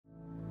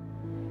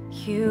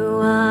You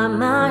are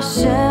my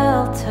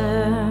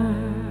shelter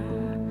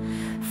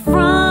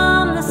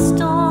from the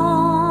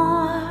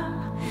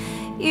storm.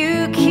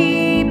 You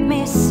keep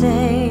me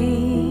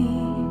safe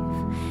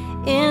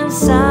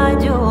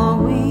inside your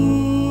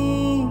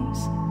wings.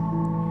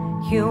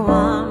 You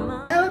are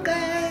my... Hello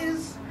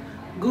guys,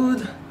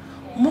 good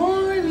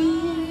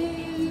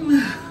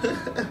morning.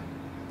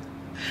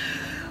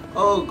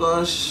 Oh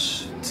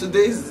gosh,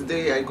 today is the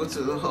day I go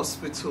to the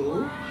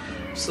hospital.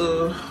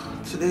 So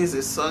today is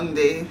a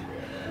Sunday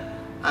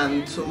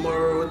and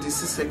tomorrow the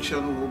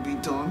C-section will be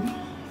done.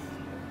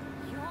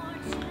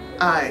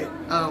 I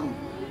am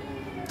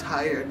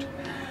tired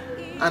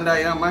and I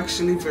am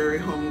actually very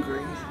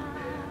hungry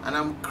and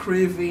I'm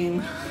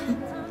craving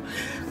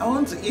I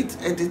want to eat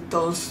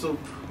editor soup.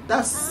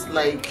 That's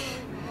like,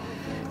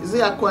 is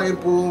it Akwa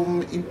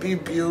Ibom,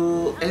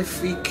 Ibibio,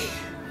 Efik?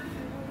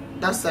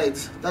 That's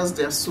it. That's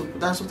their soup.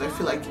 That's what I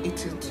feel like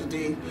eating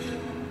today.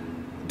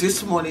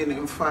 This morning,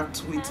 in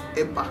fact, with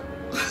Eba.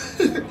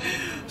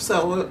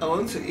 So I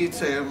want to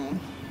eat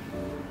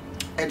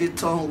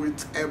editor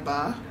with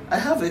Eba. I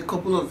have a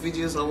couple of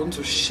videos I want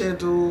to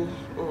schedule.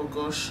 Oh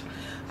gosh,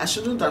 I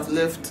shouldn't have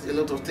left a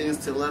lot of things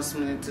till last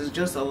minute. It's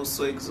just I was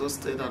so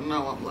exhausted and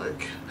now I'm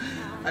like,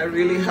 I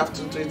really have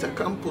to do it. I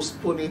can't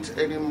postpone it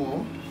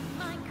anymore.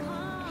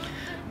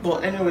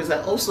 But anyways,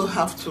 I also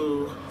have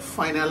to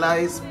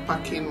finalize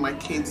packing my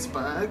kids'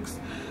 bags.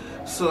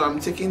 So I'm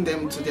taking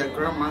them to their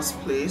grandma's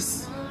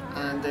place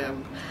and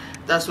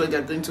that's where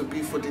they're going to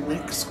be for the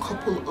next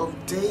couple of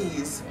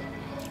days.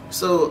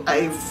 So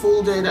I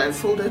folded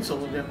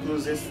some of their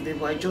clothes yesterday,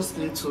 but I just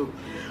need to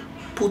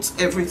put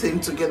everything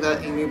together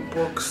in a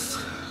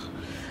box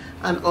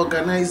and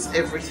organize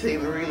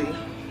everything really.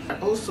 I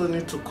also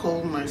need to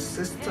call my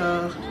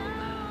sister.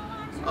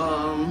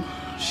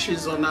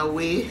 She's on her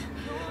way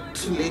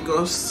to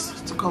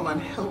Lagos to come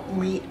and help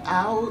me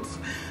out.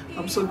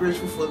 I'm so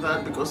grateful for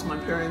that because my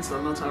parents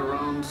are not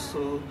around,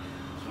 so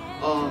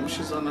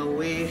she's on her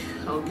way.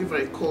 I'll give her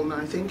a call now.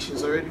 I think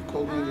she's already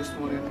called me this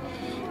morning.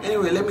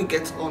 Anyway, let me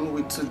get on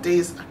with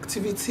today's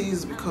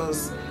activities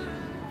because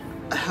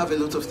I have a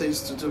lot of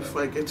things to do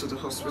before I get to the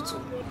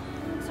hospital.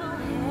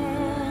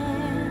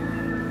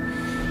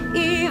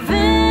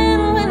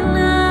 Even when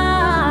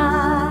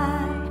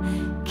I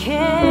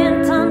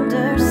can't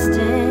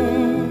understand,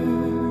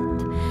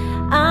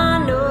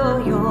 I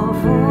know your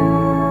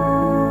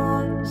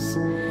voice.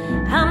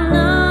 I'm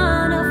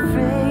not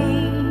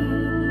afraid.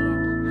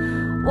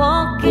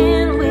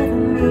 Walking with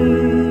me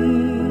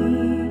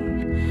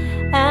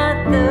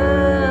at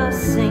the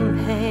same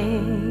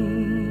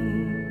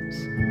pace.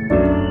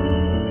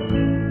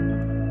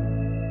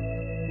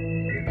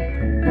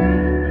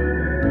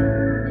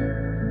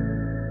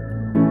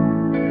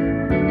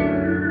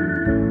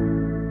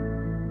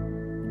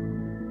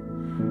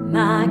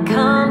 My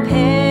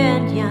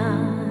companion,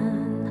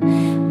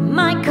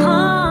 my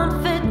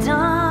confidant,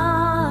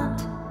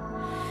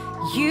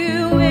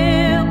 you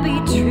will be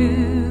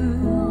true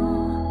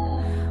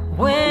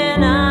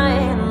when I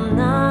am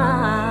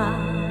not,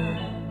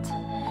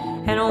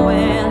 and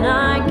when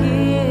I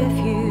give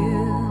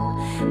you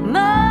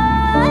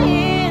my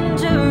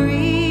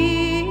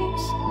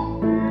injuries,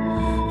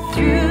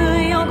 through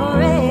your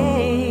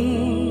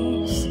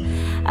grace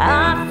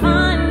I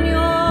find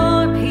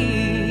your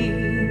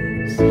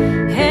peace.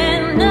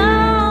 And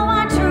now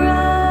I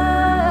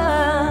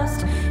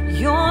trust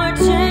your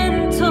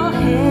gentle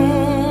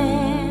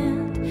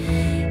hand,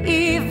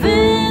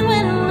 even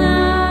when I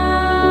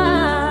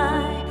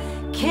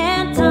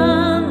can't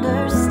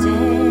understand.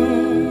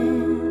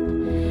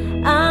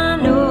 I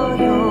know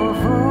your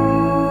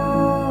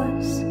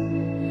voice.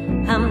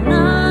 I'm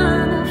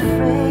not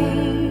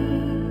afraid.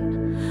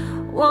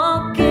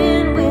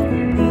 Walking with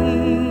me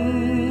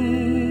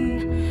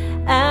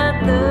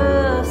at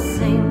the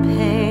same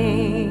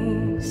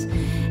pace.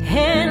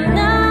 And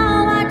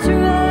now I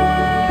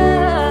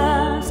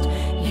trust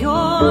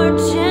your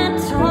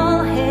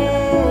gentle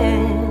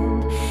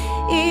hand,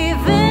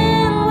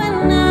 even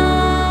when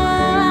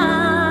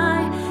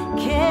I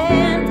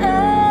can't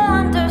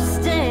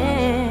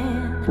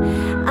understand.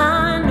 I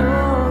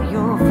know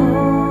your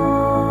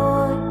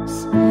voice.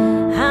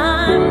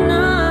 I'm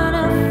not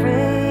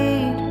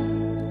afraid.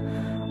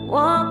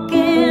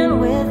 Walking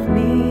with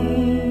me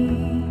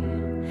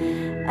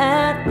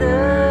at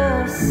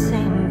the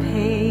same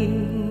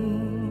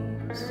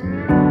pace.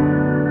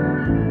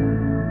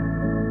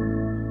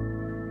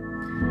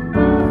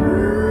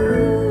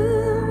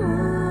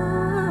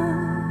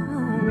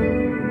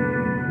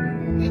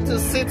 Need to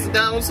sit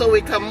down so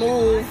we can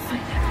move.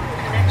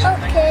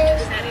 Okay.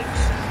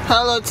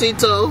 Hello,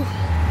 Tito.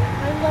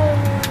 Hello,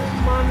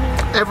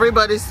 mommy.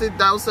 Everybody sit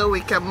down so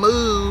we can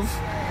move.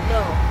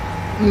 No.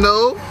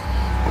 No?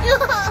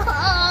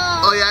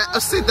 Oh yeah,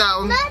 sit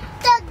down. Not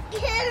the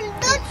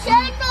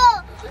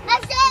channel. I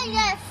say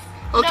yes.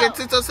 Okay, No.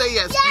 Tito, say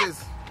yes,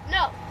 Yes.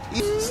 No.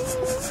 please.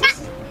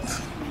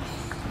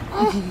 I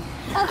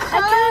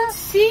can't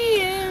see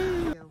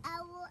him.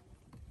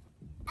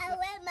 I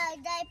wear my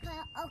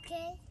diaper,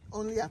 okay?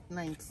 Only at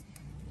night.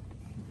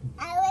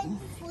 I went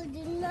to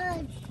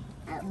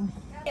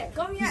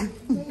Come here.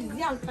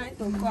 I'm trying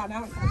to go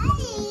down.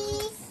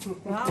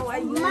 Wow, why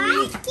you?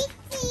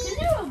 Can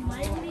you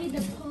remind me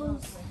the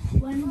pose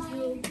when you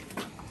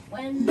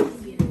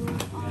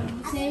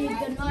say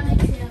good morning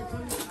to your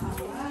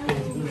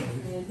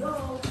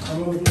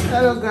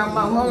Hello,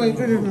 Grandma. Mommy,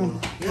 good evening.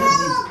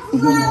 Hello,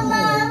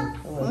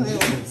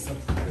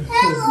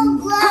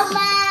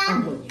 Grandma.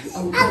 I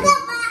got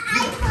my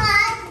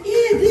iPad.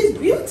 It is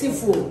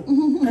beautiful.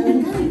 Can I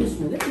carry this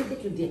one? Let me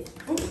take you there.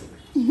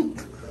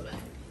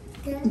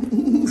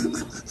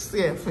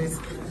 See her face.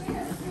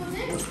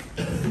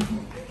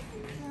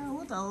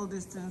 What are all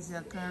these things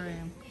you're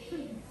carrying?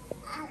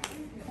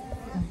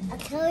 I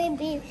carry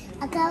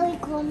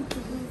come to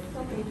you.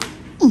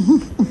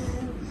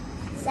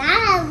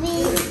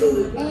 Sorry.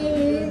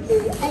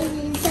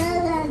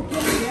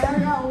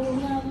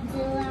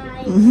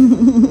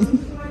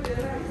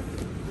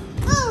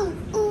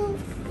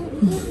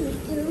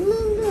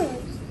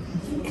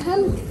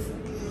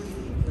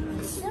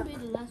 That'll be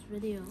the last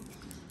video.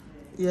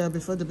 Yeah,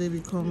 before the baby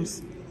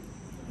comes.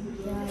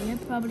 Yeah, you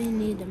probably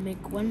need to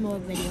make one more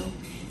video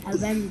and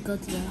then we go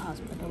to the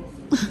hospital.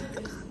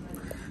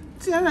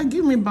 Tiara,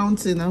 give me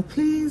Bounty now,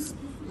 please.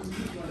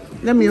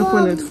 Let me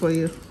open it for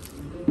you.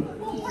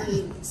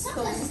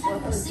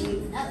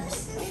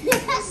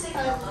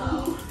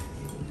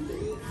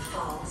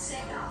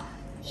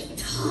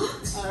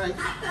 Alright,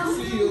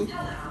 see you.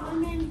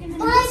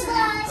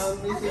 Bye, I'll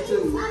miss you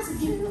too.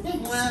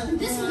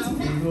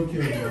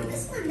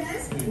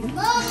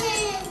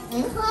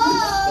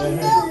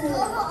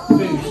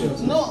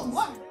 No,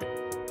 what?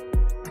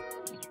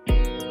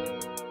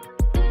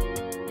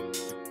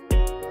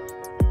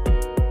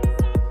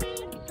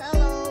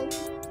 Hello.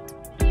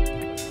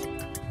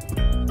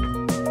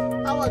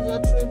 How was your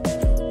trip?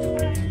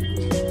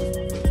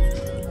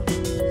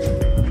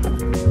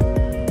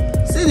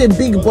 See the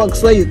big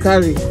box where you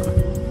carry.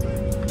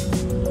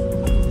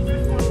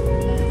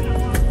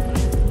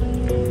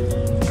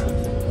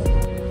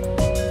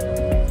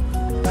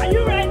 Are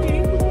you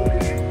ready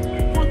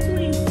for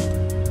twins?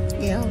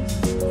 Yeah.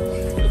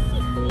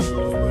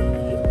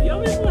 You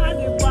always have a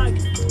bag.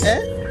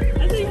 Eh?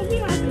 I think you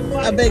always have a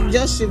bag. I beg,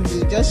 just shift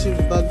the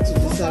back to the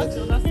That's side.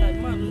 the other side,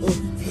 man.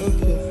 Oh,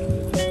 okay.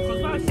 Because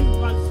now she's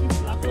back,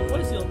 she's laptop.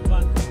 Where's your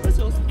bag? Where's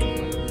your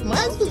bag? My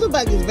hospital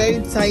bag is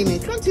very tiny.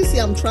 Can't you see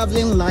I'm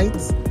traveling light?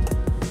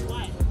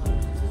 Why?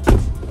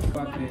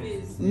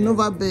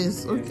 Nova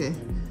base, okay.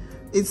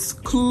 It's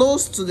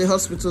close to the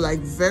hospital, like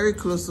very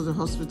close to the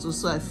hospital,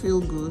 so I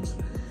feel good.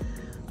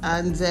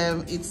 And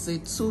it's a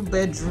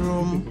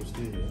two-bedroom.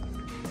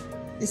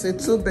 It's a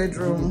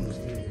two-bedroom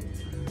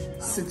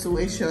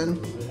situation.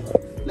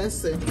 Let's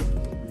see.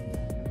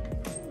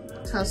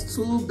 It has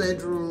 2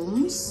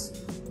 bedrooms.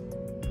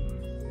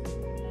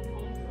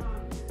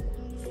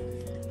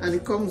 And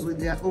it comes with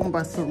their own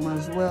bathroom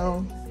as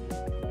well.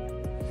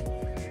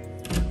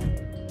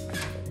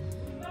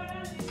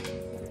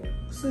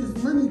 So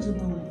it's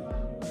manageable.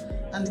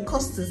 And the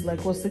cost is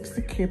like, what,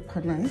 60k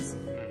per night?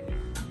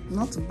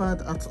 Not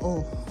bad at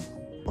all.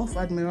 Off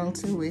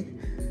Admiralty Way.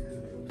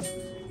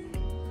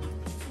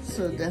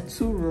 So there are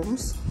 2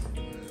 rooms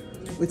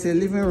with a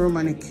living room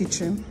and a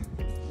kitchen.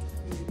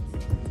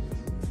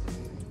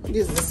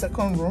 This is the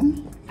second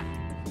room.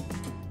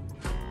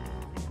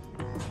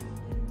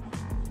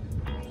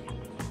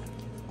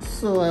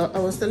 So I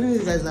was telling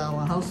you guys that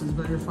our house is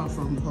very far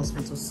from the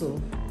hospital, so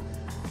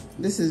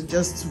this is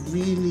just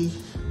really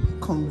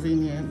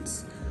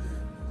convenient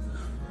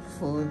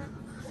for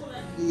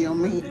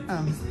Yummy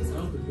and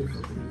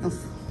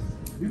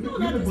If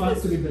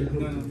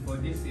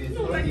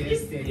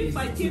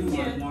I came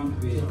here,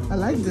 I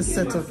like this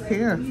setup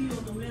here.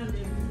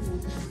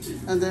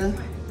 And then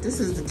this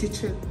is the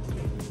kitchen.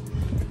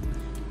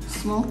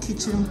 Small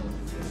kitchen,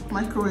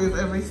 microwave,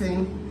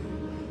 everything.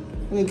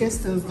 When you get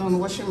things done,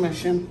 washing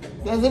machine.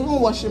 There's even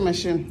washing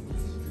machine.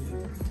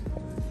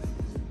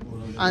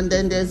 And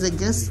then there's a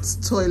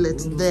guest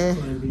toilet there.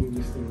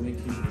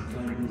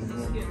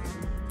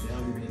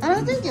 And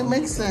I think it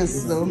makes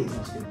sense though.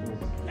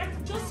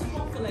 like just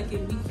come for like a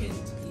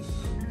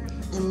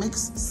weekend-ish. It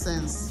makes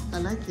sense. I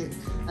like it.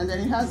 And then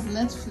it has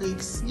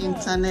Netflix,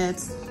 internet.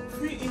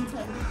 Free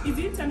internet. Is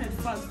the internet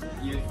fast?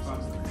 Yeah,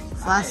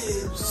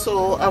 Fast.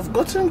 So I've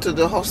gotten to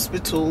the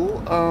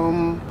hospital,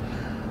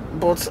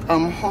 but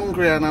I'm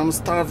hungry and I'm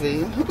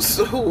starving.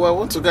 So I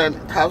want to go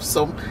and have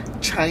some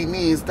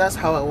Chinese. That's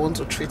how I want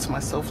to treat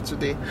myself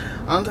today.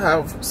 I want to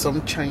have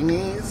some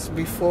Chinese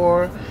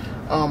before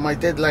my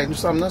deadline.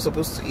 So I'm not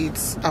supposed to eat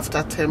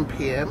after 10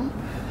 p.m.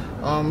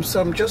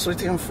 So I'm just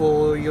waiting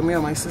for Yemi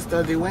and my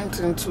sister. They went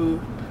into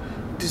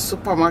the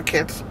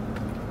supermarket.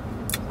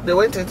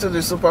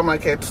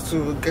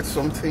 To get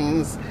some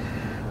things.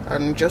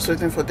 And just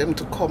waiting for them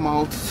to come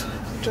out.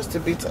 Just a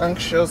bit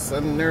anxious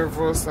and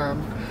nervous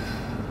and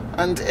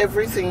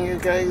everything, you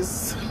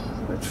guys.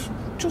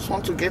 Just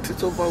want to get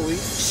it over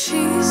with.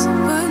 She's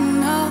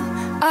putting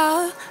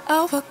all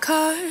our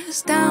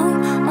cards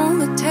down on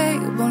the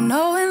table,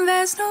 knowing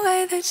there's no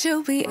way that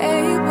you'll be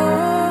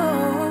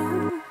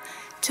able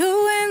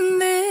to win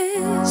this.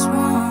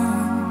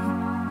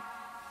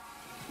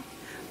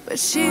 but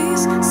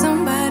she's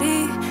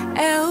somebody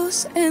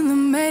else in the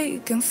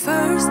making.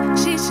 First,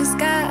 she just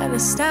gotta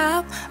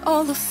stop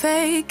all the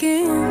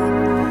faking,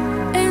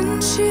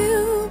 and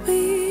she'll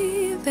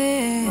be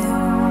there.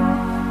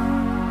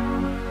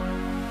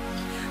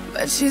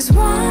 But she's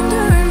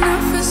wondering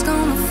if it's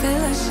gonna feel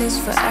like she's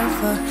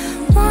forever.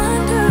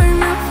 Wondering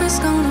if it's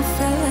gonna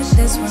feel like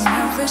this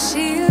whenever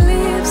she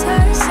leaves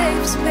her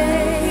safe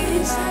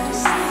space.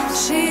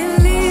 She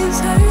leaves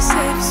her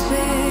safe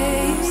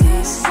space.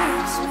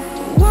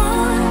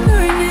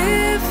 Wondering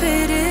if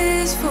it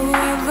is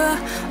forever,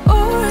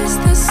 or is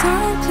there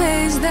some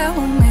place that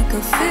will make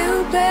her feel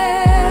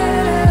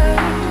better?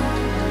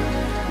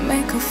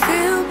 Make her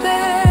feel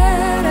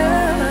better.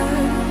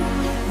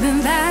 Then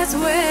that's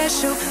where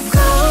she'll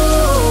go.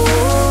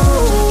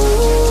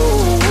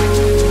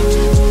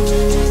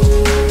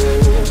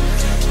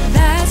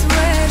 That's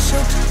where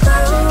she'll go.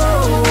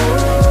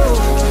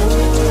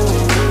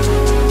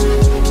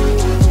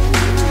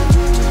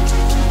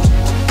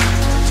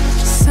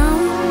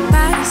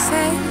 Somebody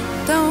say,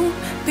 don't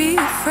be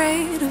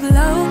afraid of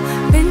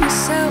loving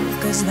yourself,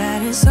 'cause that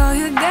is all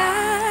you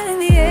got in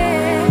the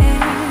end.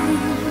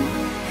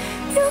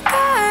 You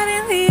got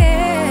in the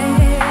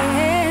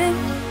end.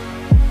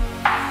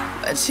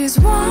 But she's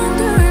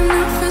wondering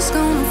if it's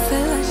gonna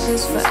feel like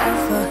she's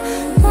forever.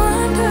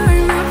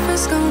 Wondering if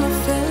it's gonna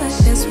feel like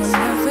this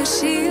whenever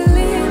she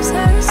leaves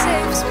her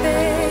safe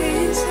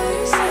space.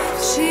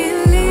 She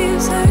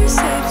leaves her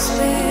safe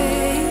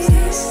space.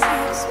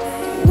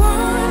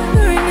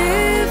 Wondering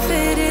if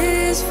it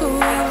is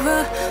forever,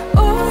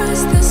 or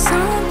is there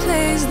some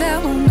place that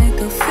will make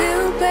her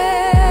feel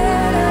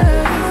better?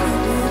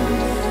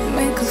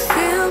 Make her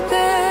feel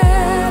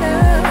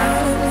better.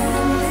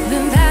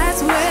 Then that's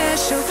where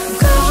she'll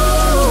go.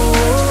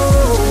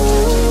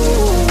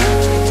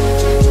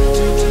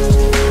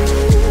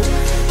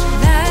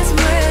 That's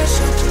where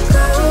she'll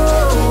go.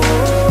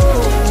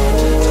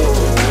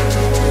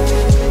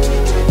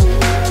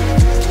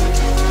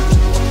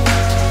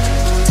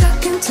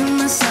 Talking to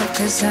myself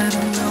 'cause I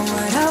don't know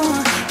what I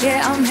want.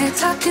 Yeah, I'm here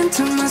talking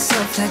to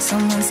myself like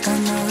someone's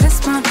gonna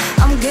respond.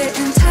 I'm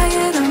getting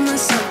tired of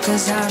myself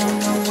 'cause I don't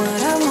know what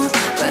I want.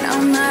 But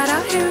I'm not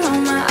out here on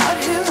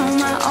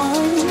my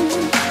own.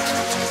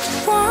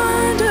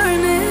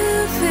 Wondering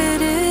if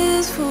it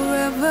is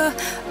forever,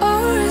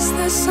 or is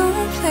there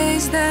some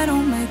place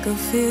that'll make her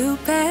feel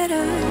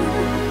better?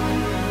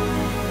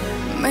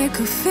 Make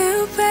her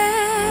feel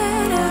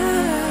better.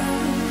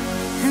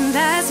 And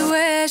that's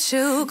where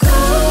she'll go.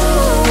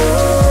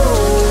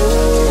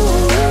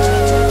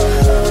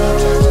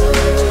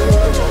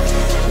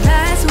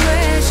 That's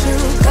where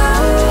she'll go.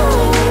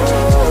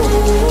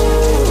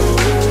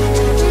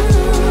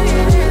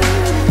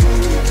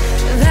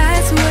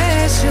 That's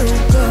where she'll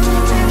go.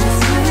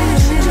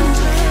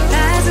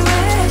 That's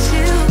where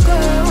she'll go.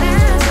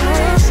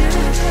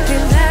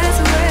 Yeah, that's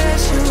where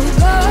she'll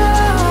go.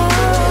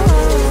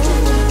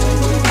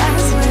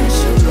 That's where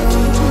she'll go.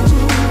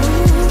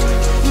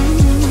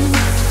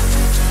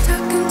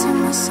 Talking to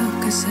myself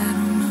 'cause I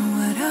don't know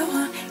what I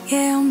want.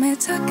 Yeah, I'm here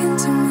talking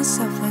to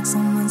myself like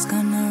someone's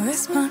gonna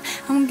respond.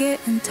 I'm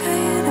getting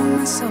tired of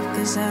myself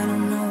 'cause I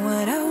don't know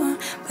what I want.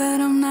 But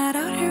I'm not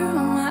out here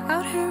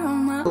on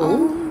my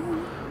own.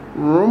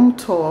 Room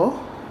tour.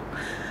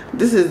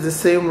 This is the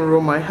same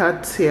room I had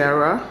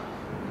Tiara,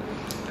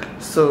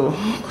 so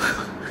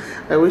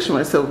I wish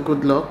myself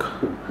good luck.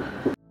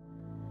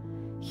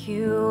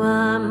 You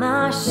are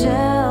my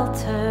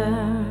shelter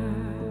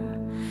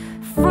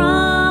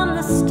from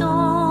the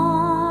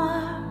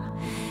storm.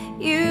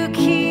 You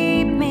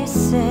keep me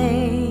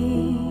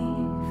safe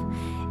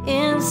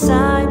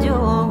inside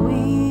your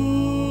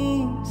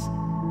wings.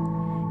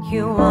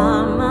 You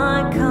are my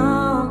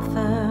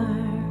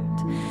comfort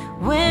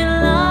when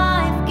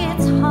life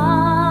gets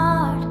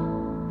hard.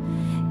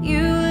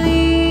 You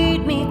lead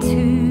me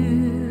to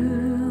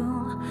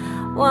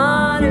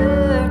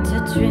water to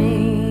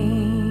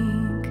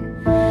drink,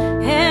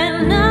 and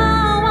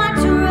now I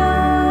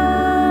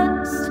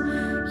trust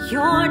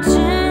your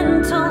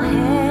gentle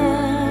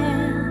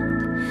hand,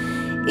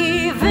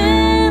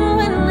 even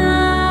when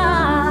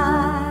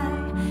I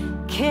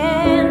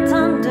can't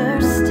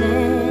understand.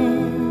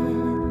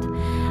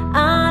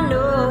 I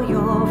know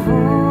your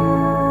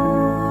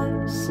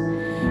voice.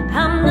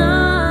 I'm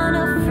not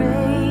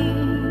afraid.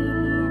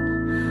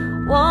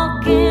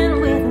 Walking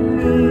with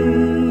me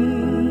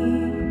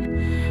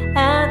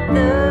at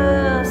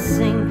the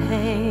same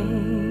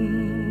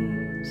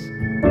pace.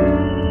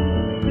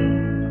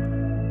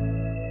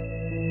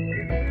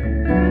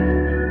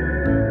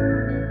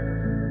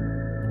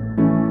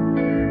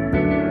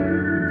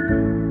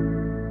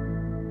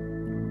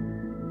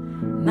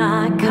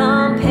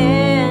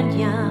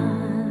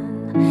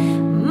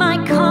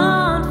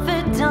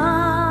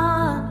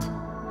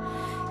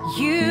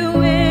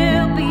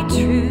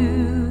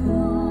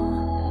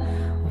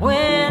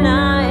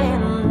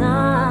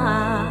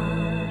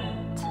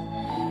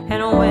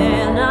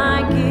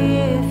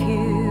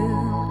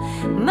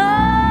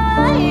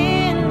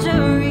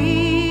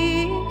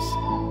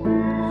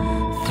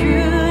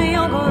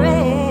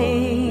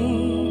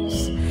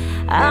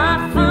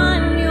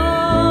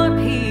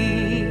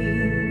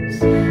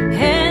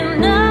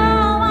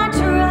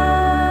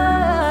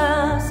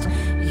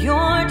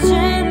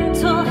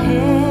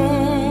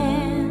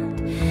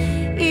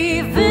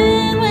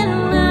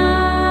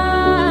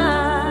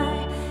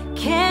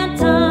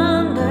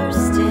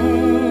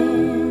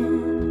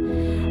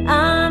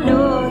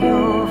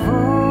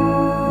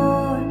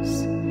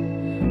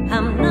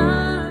 I'm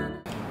not.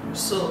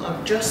 So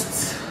I've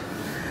just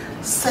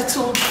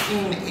settled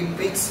in a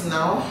bit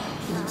now.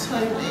 The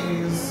time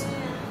is,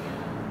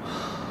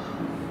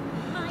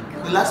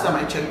 the last time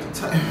I checked the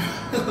time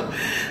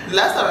the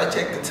last time I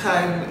checked the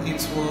time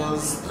it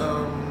was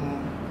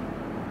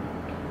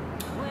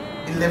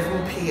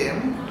 11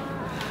 p.m.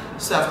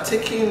 So I've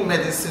taken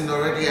medicine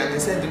already, and they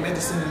said the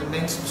medicine is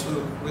meant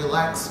to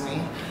relax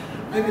me.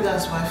 Maybe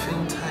that's why I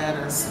feel tired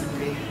and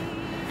sleepy.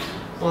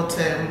 But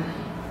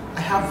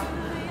I have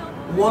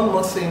one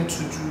more thing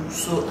to do.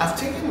 So I've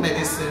taken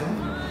medicine,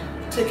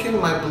 taken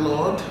my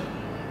blood,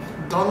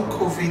 done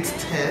COVID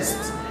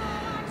test.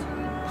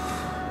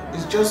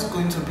 It's just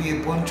going to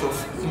be a bunch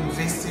of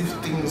invasive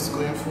things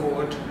going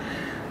forward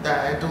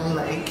that I don't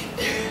like.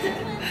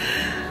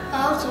 I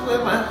have to wear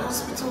my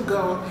hospital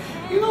gown.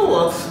 You know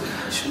what?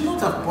 I should not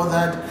have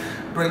bothered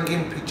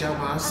bringing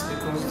pajamas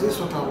because this is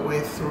what I'll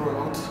wear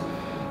throughout.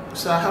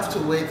 So I have to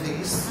wear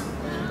this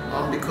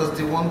because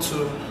they want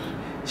to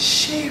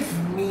shave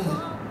me.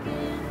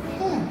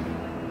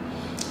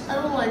 I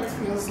don't like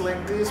things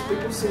like this.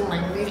 People see my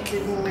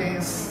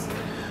nakedness.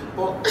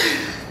 But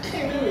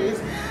anyways,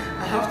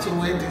 I have to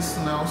wear this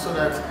now so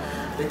that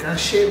they can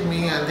shave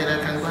me, and then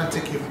I can go and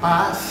take a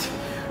bath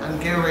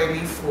and get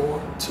ready for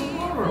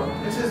tomorrow.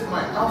 This is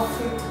my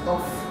outfit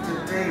of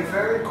the day.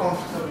 Very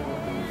comfortable.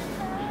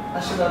 I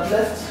should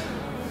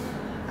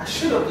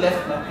have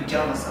left my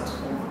pajamas at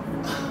home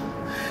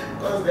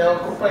because they are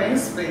occupying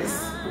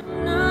space.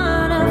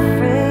 Not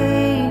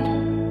afraid,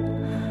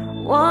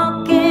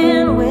 walking